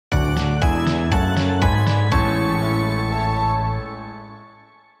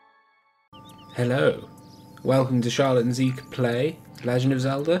Hello. Welcome to Charlotte and Zeke play Legend of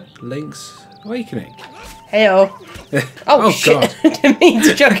Zelda Link's Awakening. Heyo. Oh shit. God. I didn't mean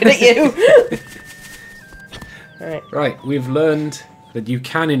to chuck it at you. Right, we've learned that you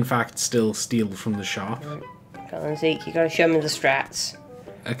can in fact still steal from the shop. Come on, Zeke, you gotta show me the strats.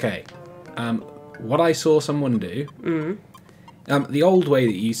 Okay. What I saw someone do, the old way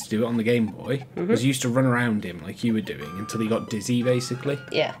that you used to do it on the Game Boy was you used to run around him like you were doing until he got dizzy, basically.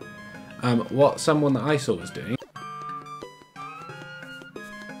 Yeah. What someone that I saw was doing.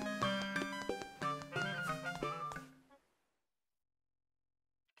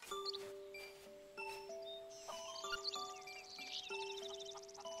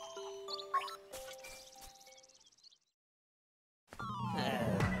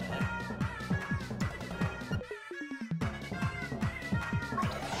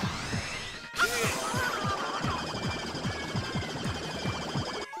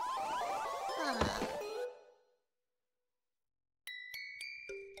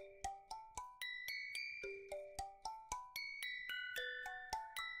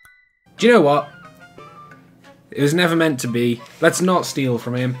 Do you know what? It was never meant to be. Let's not steal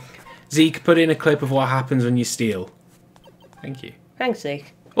from him. Zeke, put in a clip of what happens when you steal. Thank you. Thanks,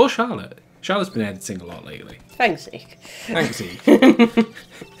 Zeke. Or Charlotte. Charlotte's been editing a lot lately. Thanks, Zeke. Thanks, Zeke.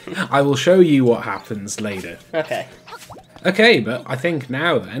 I will show you what happens later. Okay. Okay, but I think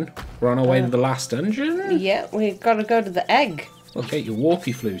now then, we're on our way to the last dungeon? Yeah, we gotta go to the egg. Well, get your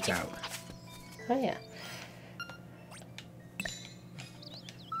warpy flute out. Oh, yeah.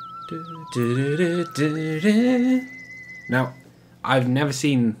 Now, I've never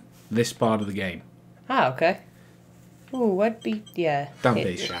seen this part of the game. Ah, okay. Ooh, I'd be... yeah.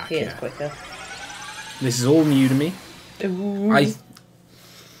 Dante Shack, Here's yeah. quicker. This is all new to me. Ooh.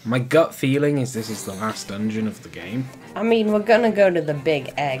 My gut feeling is this is the last dungeon of the game. I mean, we're gonna go to the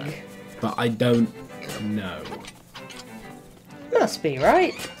big egg. But I don't know. Must be,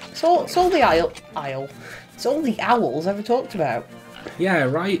 right? It's all the isle. It's all the owls ever talked about. Yeah,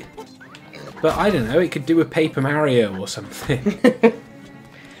 right? But I don't know, it could do with Paper Mario or something.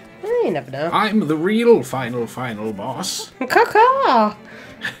 You never know. I'm the real final boss. Caca!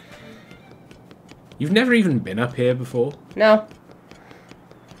 You've never even been up here before? No.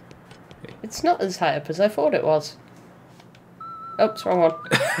 It's not as high up as I thought it was. Oops, wrong one.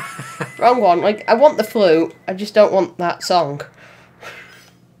 Wrong one. Like, I want the flute, I just don't want that song.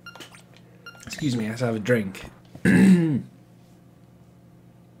 Excuse me, I have to have a drink.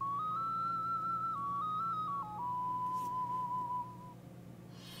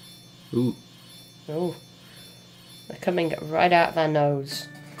 Ooh. Ooh. They're coming right out of our nose.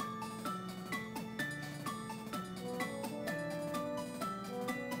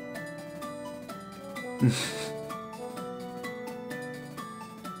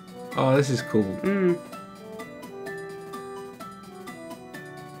 Oh, this is cool.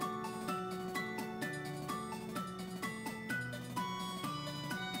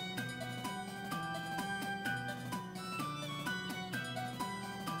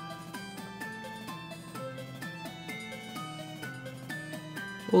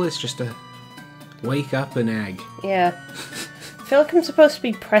 All this just to wake up an egg. Yeah. I feel like I'm supposed to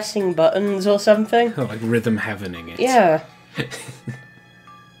be pressing buttons or something. Oh, like rhythm heavening it. Yeah.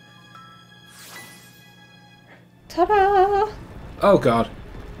 Ta-da! Oh god.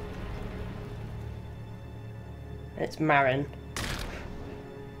 It's Marin.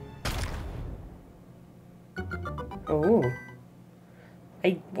 Ooh.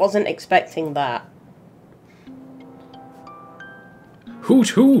 I wasn't expecting that. Hoot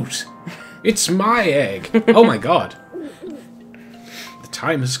hoot! It's my egg! Oh my god. The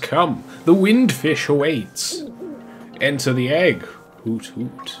time has come. The windfish awaits. Enter the egg. Hoot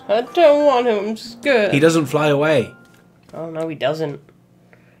hoot. I don't want him, I'm scared. He doesn't fly away. Oh no, he doesn't.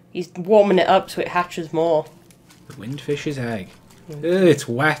 He's warming it up so it hatches more. The windfish's egg. Ugh, it's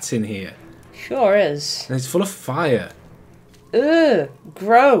wet in here. Sure is. And it's full of fire. Ugh,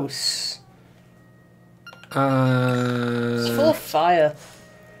 gross. It's It's full of fire.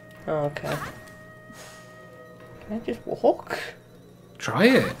 Oh, okay. Can I just walk? Try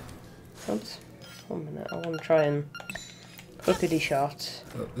it. Oops. 1 minute, I want to try and hookity shot.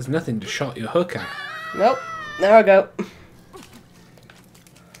 There's nothing to shot your hook at. Nope. There I go.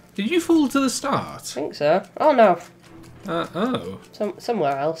 Did you fall to the start? I think so. Oh no. Oh.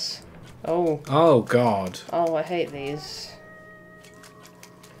 Somewhere else. Oh. Oh god. Oh, I hate these.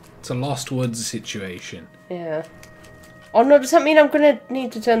 It's a Lost Woods situation. Yeah. Oh no, does that mean I'm gonna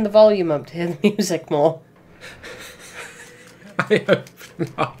need to turn the volume up to hear the music more? I hope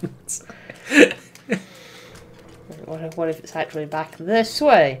not. What if it's actually back this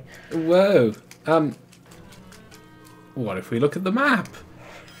way? Whoa. What if we look at the map?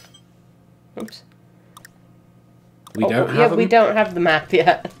 Oops. We don't have we don't have the map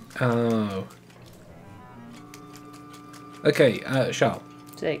yet. Oh. Okay, Charles.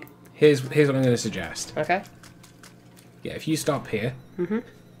 Zeke. Here's what I'm going to suggest. Okay. Yeah, if you stop here,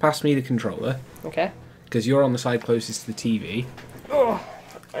 pass me the controller, Okay. because you're on the side closest to the TV. Oh,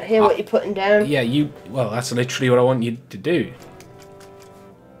 I hear what you're putting down. Yeah, well, that's literally what I want you to do.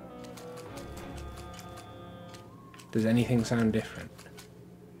 Does anything sound different?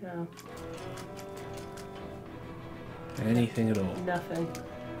 No. Anything at all? Nothing.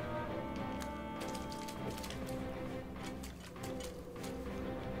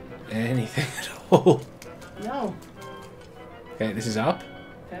 Anything at all? No. Okay, this is up.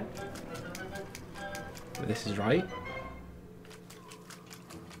 Okay. This is right.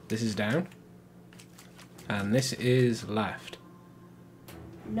 This is down. And this is left.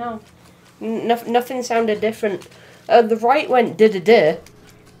 No. Nothing sounded different. The right went da-da-da,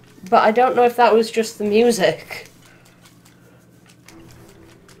 but I don't know if that was just the music.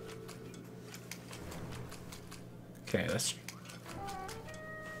 Okay, let's...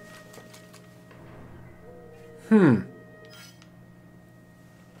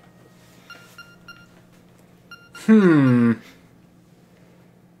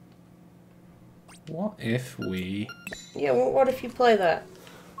 What if we... Yeah, what if you play that?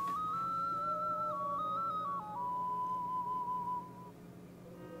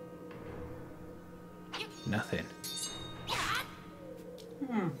 Nothing.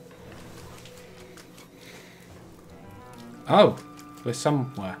 Oh, we're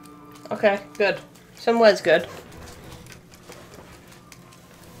somewhere. Okay, good. Somewhere's good.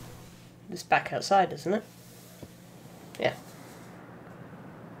 It's back outside, isn't it? Yeah.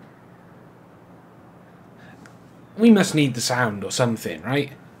 We must need the sound or something,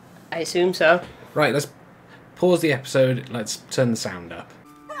 right? I assume so. Right, let's pause the episode. Let's turn the sound up.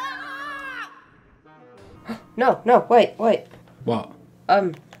 No, wait. What?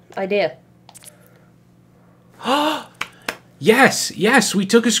 Idea. Yes, we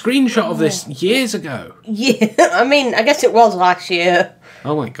took a screenshot of this years ago. Yeah, I mean, I guess it was last year.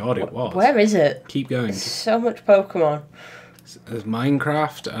 Oh my god, it was. Where is it? Keep going. There's so much Pokemon. There's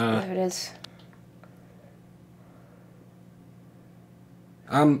Minecraft. There it is.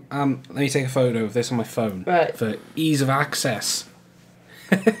 Let me take a photo of this on my phone. Right. For ease of access.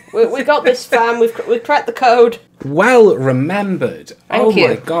 We got this, fam. We've cracked the code. Well remembered. Thank you.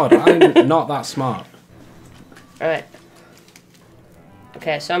 My god, I'm not that smart. Right.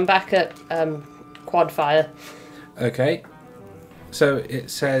 Okay, so I'm back at Quadfire. Okay. So it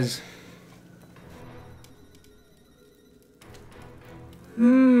says...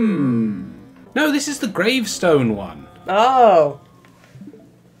 No, this is the gravestone one. Oh.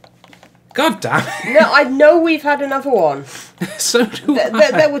 God damn it. No, I know we've had another one. So do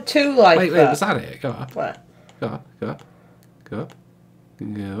I. There were two like Wait, that. was that it? Go up. Where? Go up, go up, go up,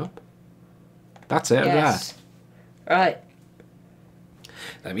 go up. That's it, Yes. Right. there.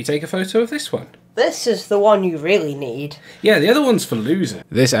 Let me take a photo of this one. This is the one you really need. Yeah, the other one's for loser.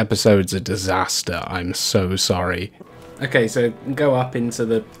 This episode's a disaster. I'm so sorry. Okay, so go up into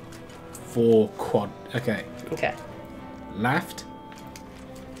the 4 quad. Okay. Okay. Left.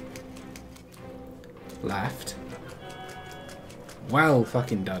 Left. Well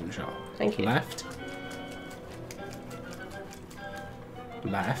fucking done, Shaw. Thank you. Left.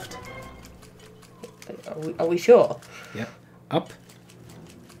 Left. Are we sure? Yep. Up.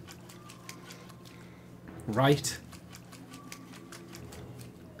 Right.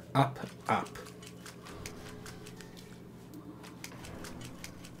 Up, up.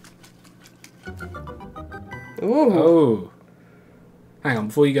 Ooh. Oh. Hang on,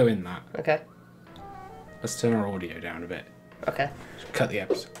 before you go in that, Okay. let's turn our audio down a bit. Okay. Just cut the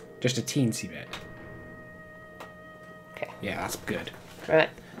episode. Just a teensy bit. Okay. Yeah, that's good. Right.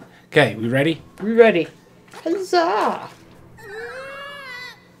 Okay, we ready? We ready? Huzzah!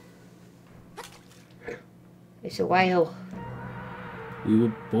 It's a whale. We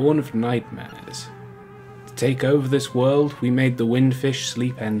were born of nightmares. To take over this world, we made the windfish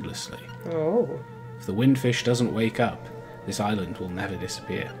sleep endlessly. Oh. If the windfish doesn't wake up, this island will never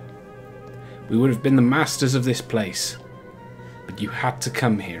disappear. We would have been the masters of this place, but you had to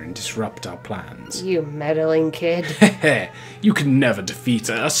come here and disrupt our plans. You meddling kid. You can never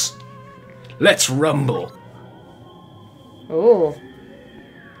defeat us. Let's rumble. Oh.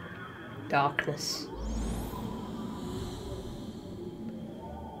 Darkness.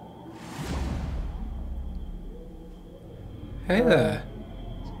 Hey there.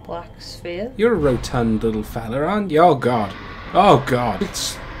 black sphere. You're a rotund little fella, aren't you? Oh god. Oh god.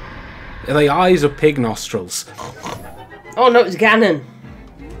 Are they eyes or pig nostrils? Oh no, it's Ganon.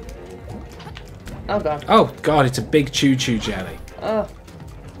 Oh god. Oh god, it's a big choo-choo jelly. Oh.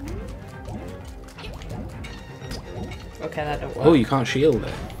 Okay, that don't work. Oh, you can't shield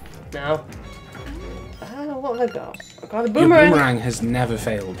it. No. What have I got? I got a Your boomerang. boomerang has never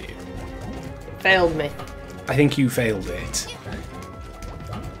failed you. Failed me. I think you failed it.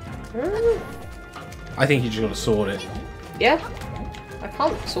 I think you just gotta sword it. Yeah. I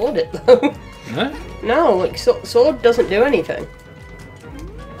can't sword it though. No? No, like sword doesn't do anything.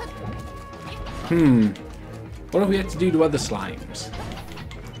 What have we had to do to other slimes?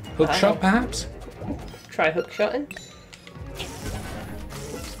 Hook shot, perhaps? Try hook shotting.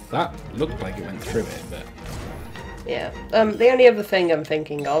 That looked like it went through it, but... Yeah. The only other thing I'm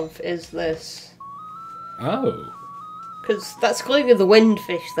thinking of is this. Oh. Because that's clearly the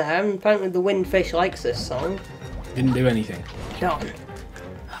windfish there, and apparently the windfish likes this song. Didn't do anything. Darn.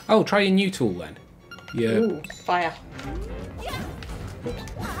 Oh, try your new tool then. Yeah. Ooh, fire. Oops.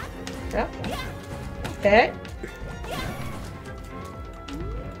 Yeah. Okay.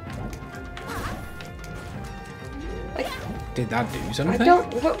 Did that do something? I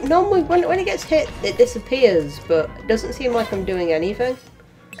don't... Well, normally, when it gets hit, it disappears, but it doesn't seem like I'm doing anything.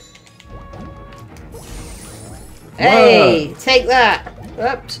 Hey! Take that!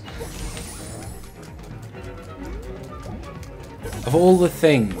 Oops. Of all the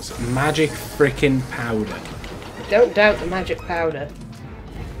things, magic frickin' powder. Don't doubt the magic powder.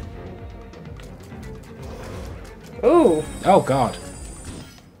 Ooh. Oh god.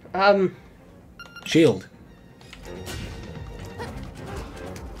 Shield.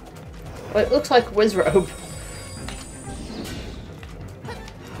 Well, it looks like a Wizrobe.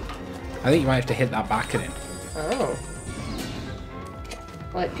 I think you might have to hit that back at him. Oh.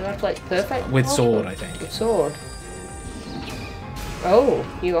 Like, do I have to, like, perfect? With sword, I think. With sword. Oh,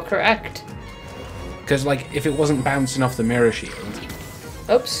 you are correct. Because, like, if it wasn't bouncing off the mirror shield...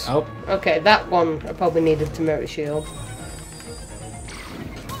 Oops. Oh. Okay, that one I probably needed to mirror shield.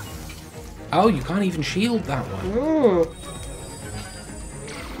 Oh, you can't even shield that one. Mm.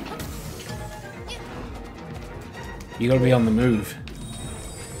 You gotta be on the move.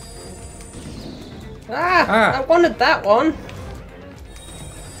 Ah! I wanted that one!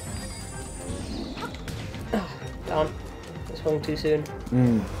 Oh, darn. I swung too soon.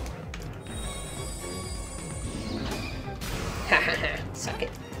 Mm. Suck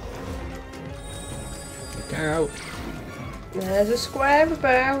it. Look out. There's a square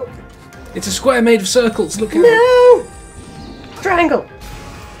about. It's a square made of circles, look out! No! Triangle!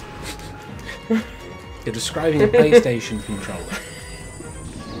 You're describing a PlayStation controller.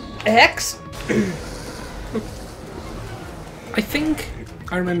 X? I think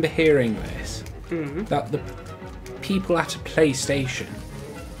I remember hearing this. That the people at PlayStation...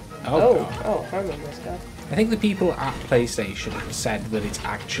 Oh, God. Oh, I remember this guy. I think the people at PlayStation said that it's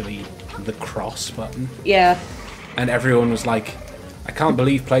actually the cross button. Yeah. And everyone was like, I can't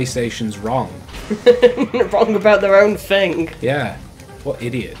believe PlayStation's wrong. Wrong about their own thing. Yeah. What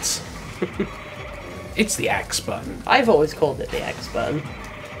idiots. It's the X button. I've always called it the X button.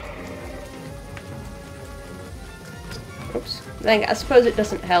 Oops. I suppose it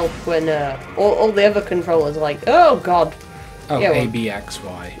doesn't help when all the other controllers are like, oh god. Oh, yeah, well, A, B, X,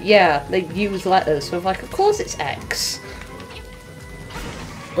 Y. Yeah, they use letters, so I'm like, of course it's X.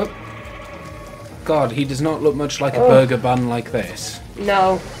 Oh. God, he does not look much like a burger bun like this.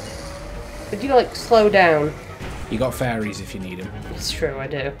 No. Would you, like, slow down? You got fairies if you need them. It's true, I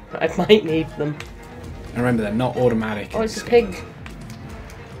do. I might need them. And remember, they're not automatic. Oh, it's a pig.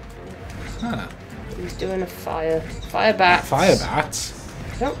 Huh. He's doing a fire. Fire bats. Fire bats?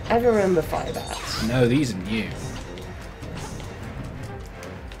 I don't ever remember fire bats. No, these are new.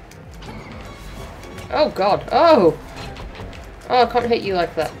 Oh god. Oh! Oh, I can't hit you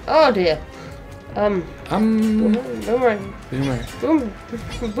like that. Oh dear. Boomerang. Boomerang. Boom.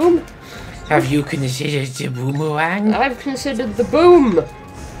 Boom. Have you considered the boomerang? I've considered the boom.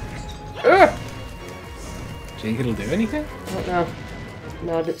 Do you think it'll do anything? I don't know.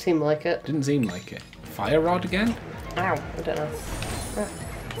 No, it didn't seem like it. Didn't seem like it. Fire rod again? Ow. I don't know. Ah.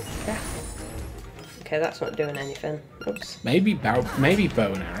 Yeah. Okay, that's not doing anything. Oops. Maybe bow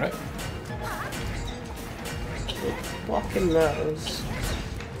and arrow. Blocking those.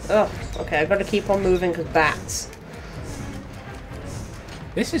 Oh, okay, I've got to keep on moving because bats.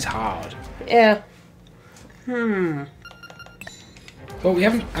 This is hard. Yeah. Hmm. Well, we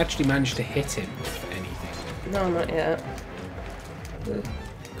haven't actually managed to hit him with anything. No, not yet.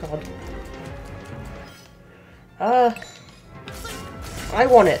 God. I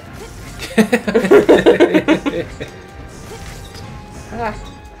want it. Ah.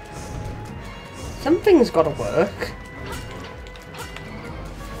 Something's got to work.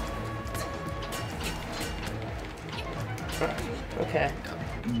 Okay.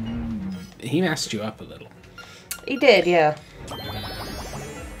 He messed you up a little. He did, yeah.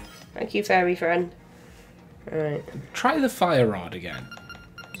 Thank you, fairy friend. Alright. Try the fire rod again.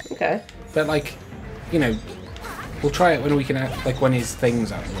 Okay. But like, you know, we'll try it when we can, like when his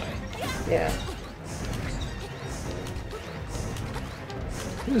thing's out of the way. Yeah.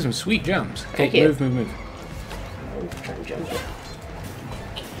 Those are some sweet jumps. Okay, Thank you. move. I'm trying to jump it.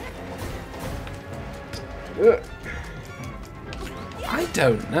 Ugh. I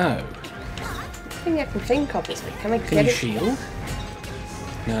don't know. The thing I can think of is like, can I Can get you it? shield?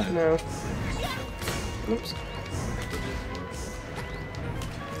 No. No. Oops.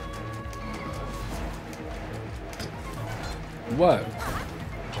 Whoa.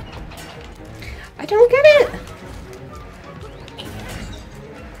 I don't get it!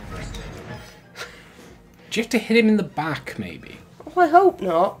 Do you have to hit him in the back, maybe? Oh, I hope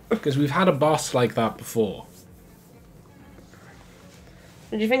not. Because we've had a boss like that before.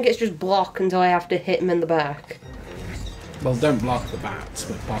 Do you think it's just block until I have to hit him in the back? Well, don't block the bats,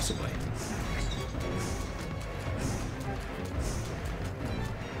 but possibly.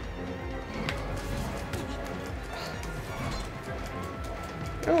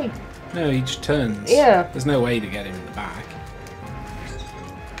 Oh, No, he just turns. Yeah. There's no way to get him in the back.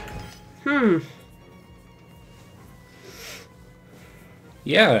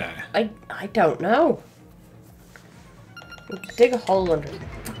 Yeah. I don't know. Dig a hole under it.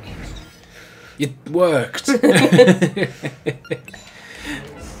 It worked. Try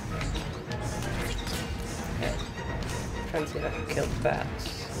and see if I can kill the bats.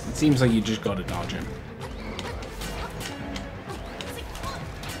 It seems like you just gotta dodge him.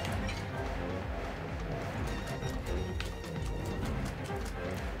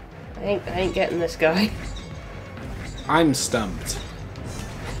 I ain't getting this guy. I'm stumped.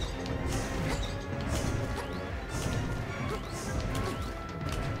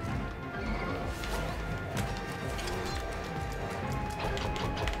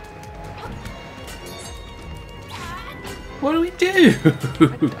 What do we do?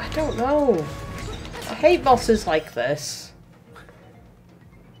 I don't know. I hate bosses like this.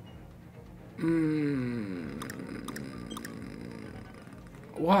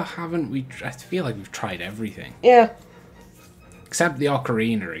 What haven't we... I feel like we've tried everything. Yeah. Except the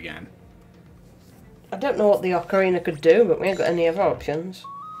ocarina again. I don't know what the ocarina could do, but we ain't got any other options.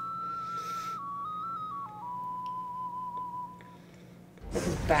 Look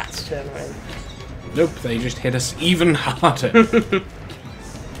at bats turn around. Nope, they just hit us even harder.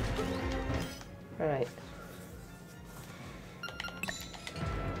 Right.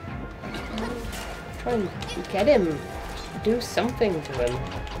 Try and get him. Do something to him.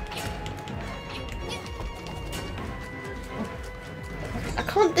 I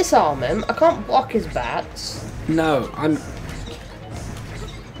can't disarm him. I can't block his bats. No, I'm...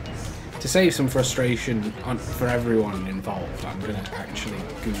 To save some frustration for everyone involved, I'm going to actually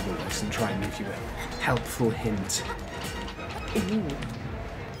Google this and try and give you a helpful hint. Ooh.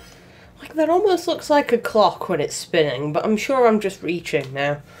 Like, that almost looks like a clock when it's spinning, but I'm sure I'm just reaching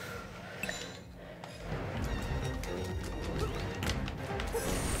now.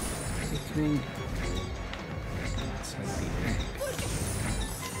 Okay.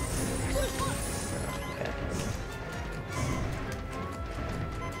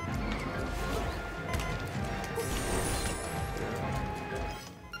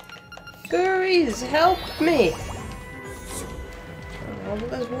 Furries, help me! Oh,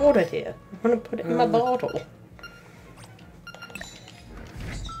 there's water here. I'm gonna put it in my bottle.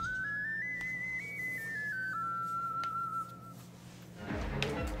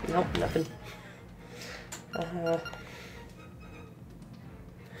 Nope, nothing.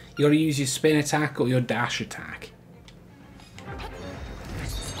 You gotta use your spin attack or your dash attack.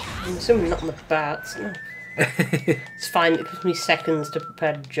 I'm assuming not on the bats. No. It's fine, it gives me seconds to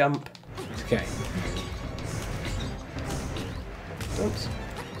prepare to jump. Okay. Oops.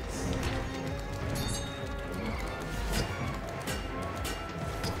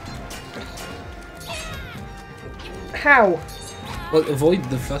 How? Well, avoid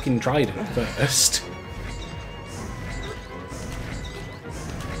the fucking trident first.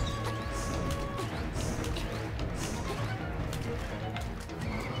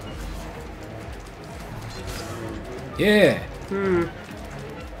 Yeah. You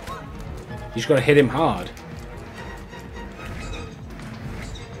just gotta hit him hard.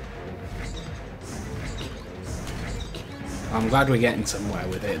 I'm glad we're getting somewhere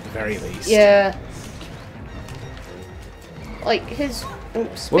with it at the very least. Yeah. Like, his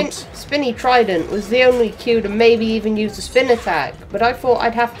spinny trident was the only cue to maybe even use the spin attack, but I thought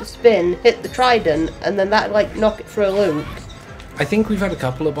I'd have to spin, hit the trident, and then that'd, like, knock it for a loop. I think we've had a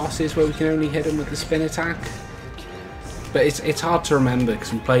couple of bosses where we can only hit them with the spin attack. But it's hard to remember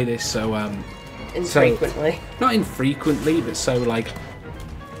because we play this so... infrequently. So, not infrequently, but so, like,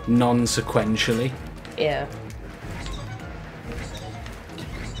 non-sequentially. Yeah.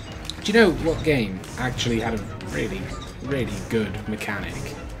 Do you know what game actually had a really, really good mechanic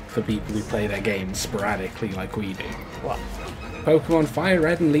for people who play their games sporadically like we do? What? Pokemon Fire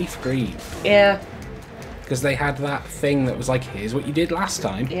Red and Leaf Green. Yeah. Because they had that thing that was like, here's what you did last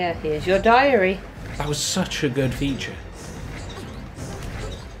time. Yeah, here's your diary. That was such a good feature.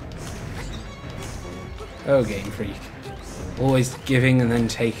 Oh, Game Freak. Always giving and then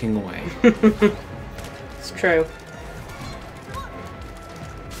taking away. It's true.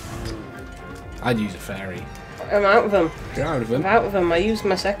 I'd use a fairy. I'm out of them. You're out of them. I'm out of them. I used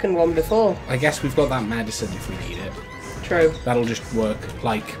my second one before. I guess we've got that medicine if we need it. True. That'll just work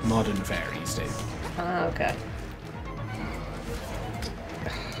like modern fairies do. Ah, okay.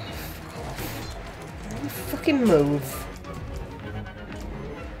 Fucking move.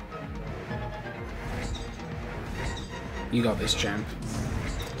 You got this, champ.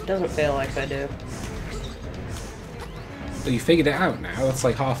 Doesn't feel like I do. Well, you figured it out now. That's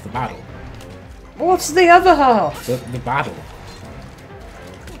like half the battle. What's the other half? The battle.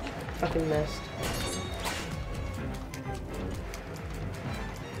 Fucking missed.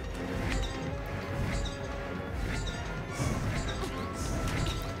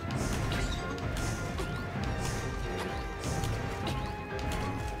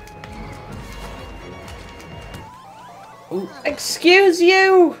 Ooh. Excuse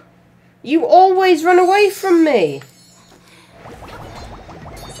you! You always run away from me!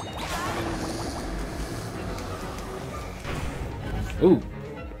 Ooh.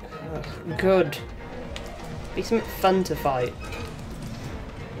 Good. Be something fun to fight.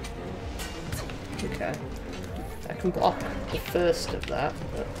 Okay. I can block the first of that,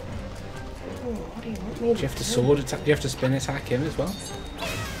 but... Oh, what do you want me to do? Do you have to sword attack? Do you have to spin attack him as well?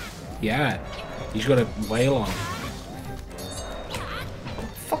 Yeah. You just got to wail on him.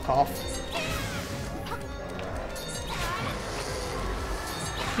 Fuck off.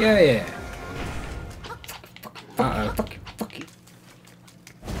 Yeah, yeah. Uh-oh. Fuck you.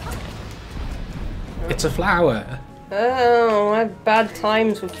 It's a flower. Oh, I have bad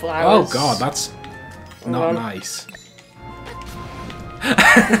times with flowers. Oh god, that's not nice.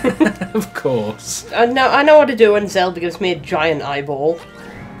 Of course. I know what to do when Zelda gives me a giant eyeball.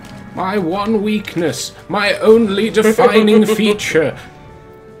 My one weakness, my only defining feature.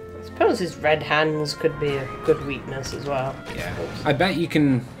 I suppose his red hands could be a good weakness as well. Yeah, I bet you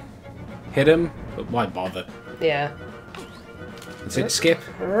can hit him, but why bother? Yeah. That's it. Skip.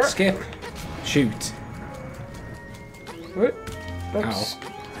 Skip. Shoot. Oops.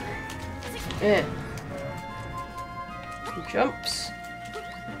 Yeah. Jumps.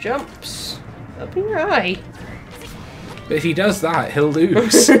 Jumps. Up in your eye. But if he does that, he'll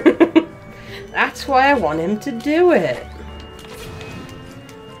lose. That's why I want him to do it.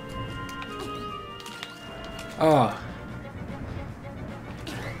 Ah.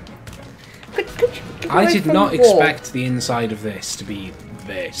 Could you I did not expect the inside of this to be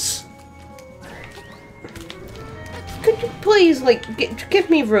this. Could you please, like, give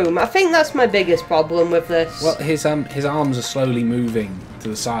me room? I think that's my biggest problem with this. Well, his arms are slowly moving to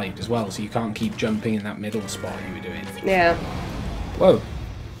the side as well, so you can't keep jumping in that middle spot you were doing. Yeah. Whoa.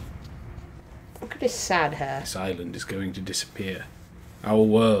 Look at his sad hair. This island is going to disappear. Our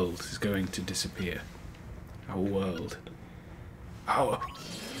world is going to disappear. Our world. Our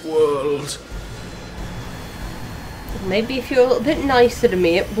world. Maybe if you're a little bit nicer to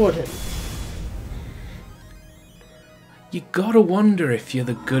me, it wouldn't. You gotta wonder if you're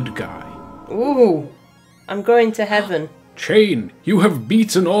the good guy. Ooh. I'm going to heaven. Chain, you have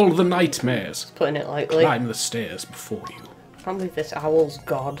beaten all the nightmares. Putting it lightly. Climb the stairs before you. I can't believe this owl's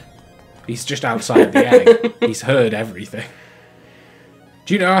god. He's just outside the egg. He's heard everything.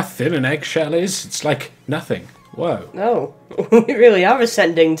 Do you know how thin an eggshell is? It's like nothing. Whoa. No. We really are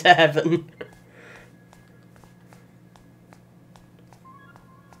ascending to heaven.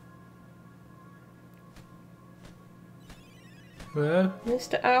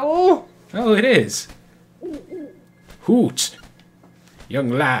 Mr. Owl? Oh, it is. Hoot. Young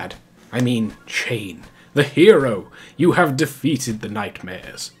lad. I mean, Chain. The hero. You have defeated the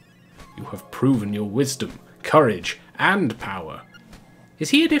nightmares. You have proven your wisdom, courage, and power.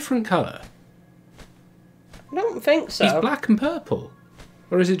 Is he a different colour? I don't think so. He's black and purple.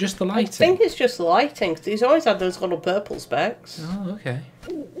 Or is it just the lighting? I think it's just the lighting, because he's always had those little purple specks. Oh, okay.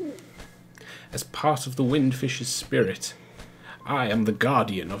 As part of the windfish's spirit, I am the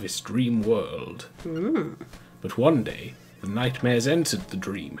guardian of his dream world. But one day, the nightmares entered the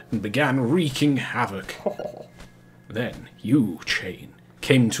dream and began wreaking havoc. Then you, Chain,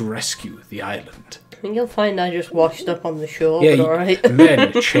 came to rescue the island. And you'll find I just washed up on the shore, Yeah, but alright.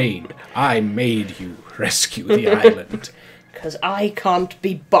 then, Chain, I made you rescue the island. Because I can't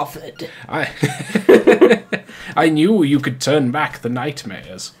be bothered. I knew you could turn back the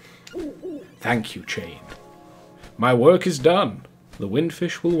nightmares. Thank you, Chain. My work is done. The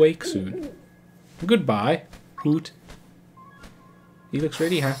windfish will wake soon. Goodbye, Hoot. He looks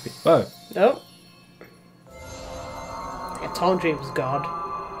really happy. Oh. Nope. I told you it was God.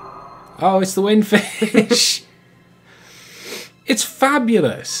 Oh, it's the windfish. It's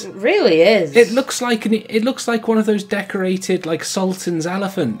fabulous. It really is. It looks like one of those decorated like Sultan's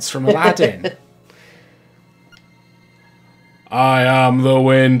elephants from Aladdin. I am the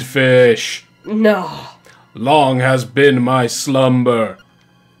windfish. No. Long has been my slumber.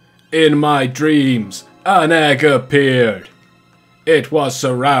 In my dreams, an egg appeared. It was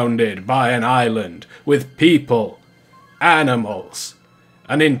surrounded by an island with people, animals,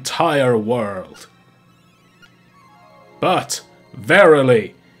 an entire world. But,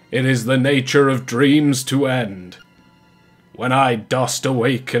 verily, it is the nature of dreams to end. When I dost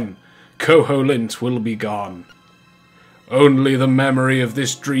awaken, Koholint will be gone. Only the memory of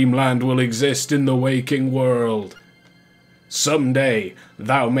this dreamland will exist in the waking world. Someday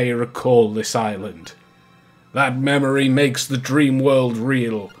thou may recall this island. That memory makes the dream world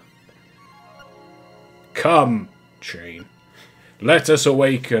real. Come, Chain. Let us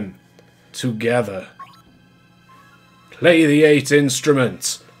awaken together. Play the 8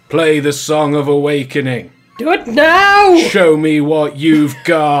 instruments. Play the Song of Awakening. Do it now! Show me what you've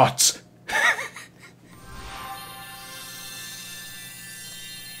got.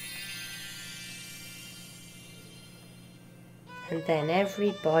 And then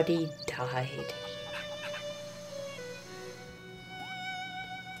everybody died.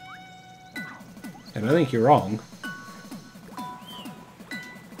 I don't think you're wrong.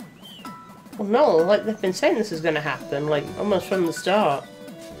 Well, no, like they've been saying this is going to happen, like almost from the start.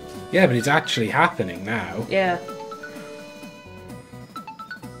 Yeah, but it's actually happening now. Yeah.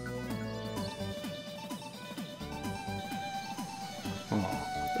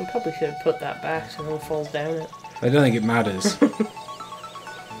 Oh. I probably should have put that back so no one falls down it. I don't think it matters.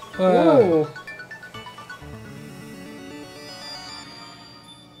 Whoa.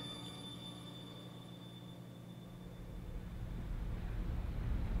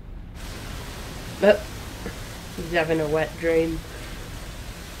 But he's having a wet dream.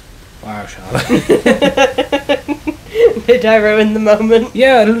 Wow, Charlotte. Did I ruin the moment?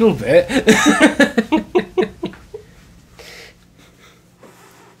 Yeah, a little bit.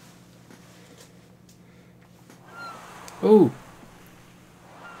 Ooh.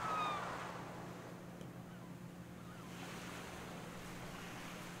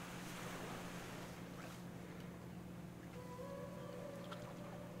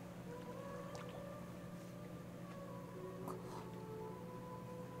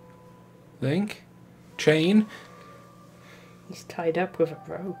 Link? Chain? He's tied up with a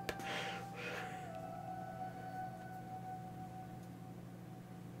rope.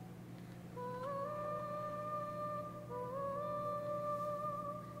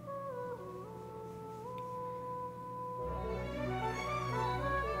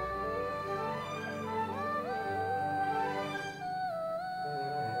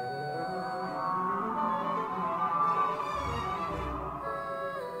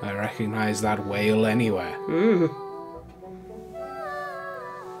 I recognize that whale anywhere.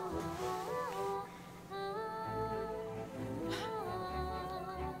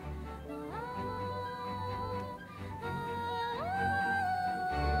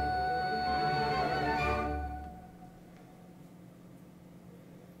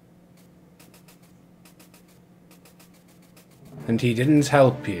 And he didn't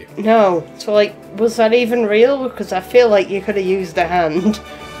help you. No, so like, was that even real? Because I feel like you could have used a hand.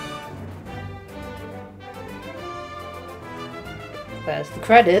 There's the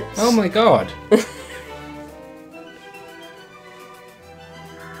credits. Oh my god.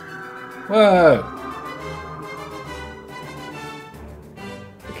 Whoa.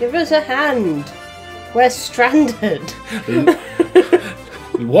 Give us a hand. We're stranded.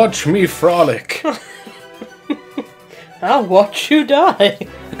 Watch me frolic. I'll watch you die.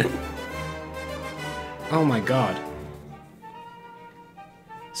 Oh my god.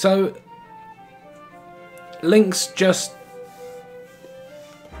 So, Link's just...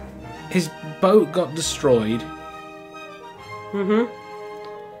 His boat got destroyed. Mm-hmm.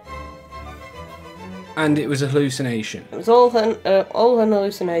 And it was a hallucination. It was all an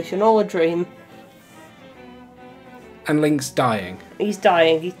hallucination, all a dream. And Link's dying. He's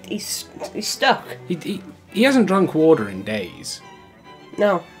dying. He's stuck. He hasn't drunk water in days.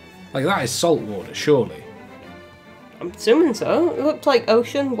 No. Like, that is salt water, surely. I'm assuming so. It looked like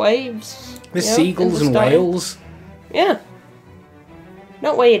ocean, waves. There's seagulls and whales. Yeah.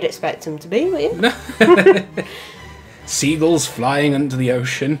 Not where you'd expect them to be, would you? No. Seagulls flying under the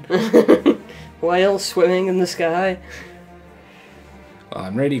ocean. Whales swimming in the sky. Well,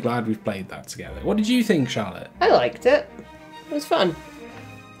 I'm really glad we've played that together. What did you think, Charlotte? I liked it. It was fun.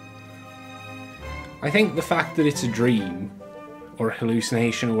 I think the fact that it's a dream, or a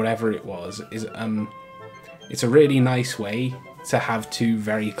hallucination, or whatever it was, is it's a really nice way to have two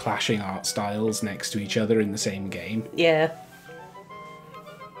very clashing art styles next to each other in the same game. Yeah.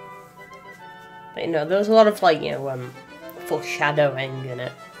 But, there was a lot of, foreshadowing in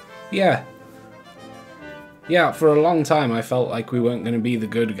it. Yeah. Yeah, for a long time I felt like we weren't going to be the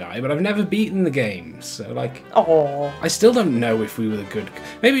good guy, but I've never beaten the game, so, Oh. I still don't know if we were the good...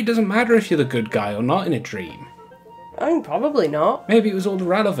 Maybe it doesn't matter if you're the good guy or not in a dream. I mean, probably not. Maybe it was all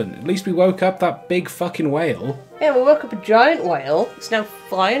irrelevant. At least we woke up that big fucking whale. Yeah, we woke up a giant whale. It's now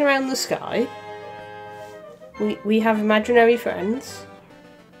flying around the sky. We have imaginary friends.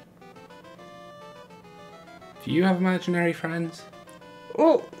 Do you have imaginary friends?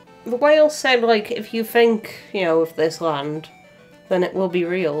 Well, the whale said, if you think, of this land, then it will be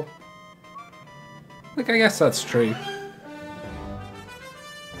real. I guess that's true.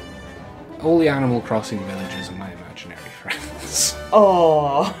 All the Animal Crossing villages are my imaginary friends.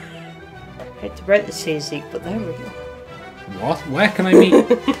 Oh. I hate to break the to you, Zeke, but they're real. What? Where can I meet?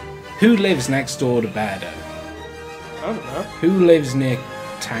 Who lives next door to Beardo? I don't know. Who lives near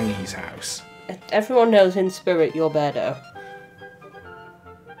Tangy's house? Everyone knows in spirit you're Beardo.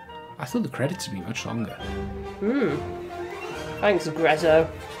 I thought the credits would be much longer. Thanks, Grezzo.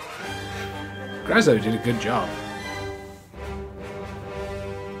 Grezzo did a good job.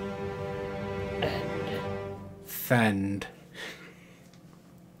 Fend.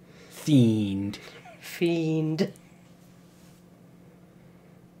 Fiend. Fiend.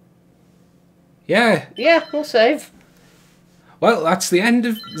 Yeah. Yeah, we'll save. Well, that's the end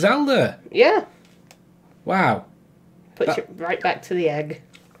of Zelda. Yeah. Wow. Puts you right back to the egg.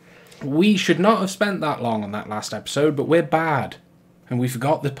 We should not have spent that long on that last episode, but we're bad. And we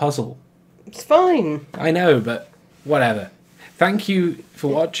forgot the puzzle. It's fine. I know, but whatever. Thank you for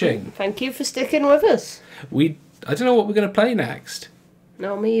watching. Thank you for sticking with us. I don't know what we're going to play next.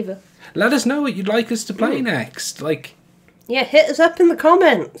 No, me either. Let us know what you'd like us to play next. Yeah, hit us up in the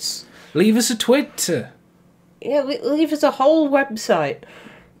comments. Leave us a Twitter. Yeah, leave us a whole website.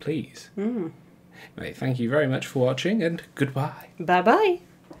 Please. Right, thank you very much for watching, and goodbye. Bye-bye.